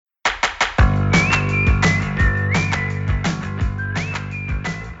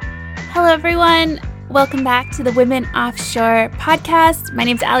Hello, everyone. Welcome back to the Women Offshore podcast. My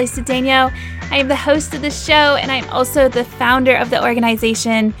name is Ali Cedeno. I am the host of the show, and I'm also the founder of the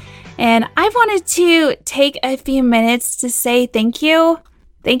organization. And I wanted to take a few minutes to say thank you.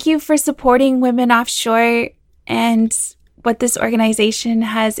 Thank you for supporting Women Offshore and what this organization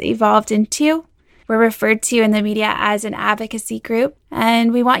has evolved into. We're referred to in the media as an advocacy group,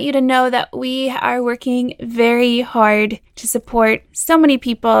 and we want you to know that we are working very hard to support so many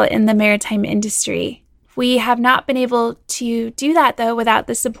people in the maritime industry. We have not been able to do that, though, without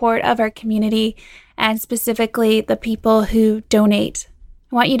the support of our community and specifically the people who donate.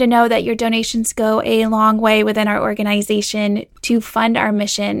 I want you to know that your donations go a long way within our organization to fund our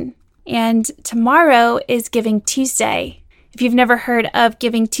mission. And tomorrow is Giving Tuesday. If you've never heard of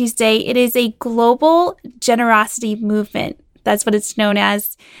Giving Tuesday, it is a global generosity movement. That's what it's known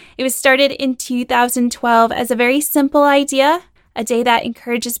as. It was started in 2012 as a very simple idea, a day that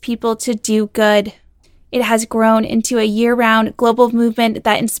encourages people to do good. It has grown into a year-round global movement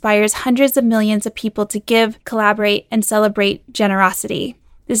that inspires hundreds of millions of people to give, collaborate, and celebrate generosity.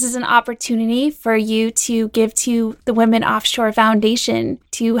 This is an opportunity for you to give to the Women Offshore Foundation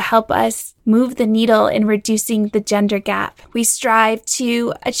to help us move the needle in reducing the gender gap. We strive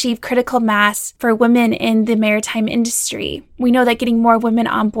to achieve critical mass for women in the maritime industry. We know that getting more women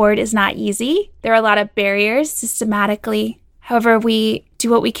on board is not easy. There are a lot of barriers systematically. However, we do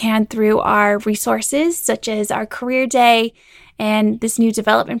what we can through our resources, such as our career day and this new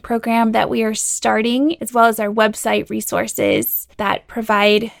development program that we are starting, as well as our website resources that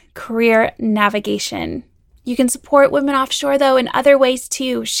provide career navigation. You can support Women Offshore, though, in other ways,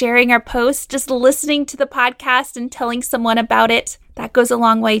 too. Sharing our posts, just listening to the podcast and telling someone about it. That goes a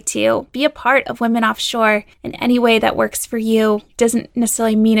long way, too. Be a part of Women Offshore in any way that works for you. Doesn't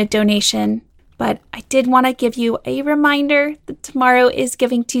necessarily mean a donation. But I did want to give you a reminder that tomorrow is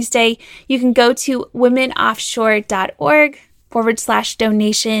Giving Tuesday. You can go to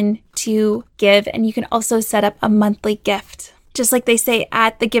womenoffshore.org/donation to give, and you can also set up a monthly gift. Just like they say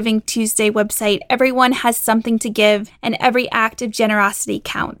at the Giving Tuesday website, everyone has something to give, and every act of generosity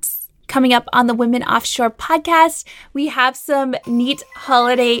counts. Coming up on the Women Offshore podcast, we have some neat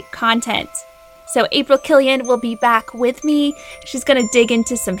holiday content. So April Killian will be back with me. She's going to dig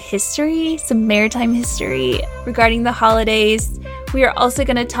into some history, some maritime history regarding the holidays. We are also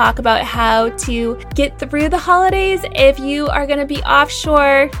going to talk about how to get through the holidays if you are going to be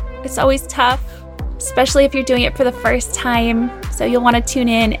offshore. It's always tough, especially if you're doing it for the first time. So you'll want to tune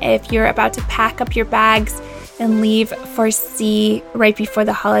in if you're about to pack up your bags and leave for sea right before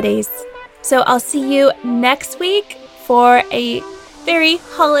the holidays. So I'll see you next week for a very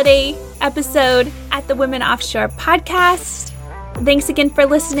holiday episode at the Women Offshore podcast. Thanks again for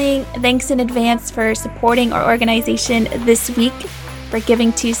listening. Thanks in advance for supporting our organization this week for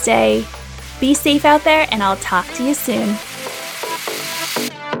Giving Tuesday. Be safe out there, and I'll talk to you soon.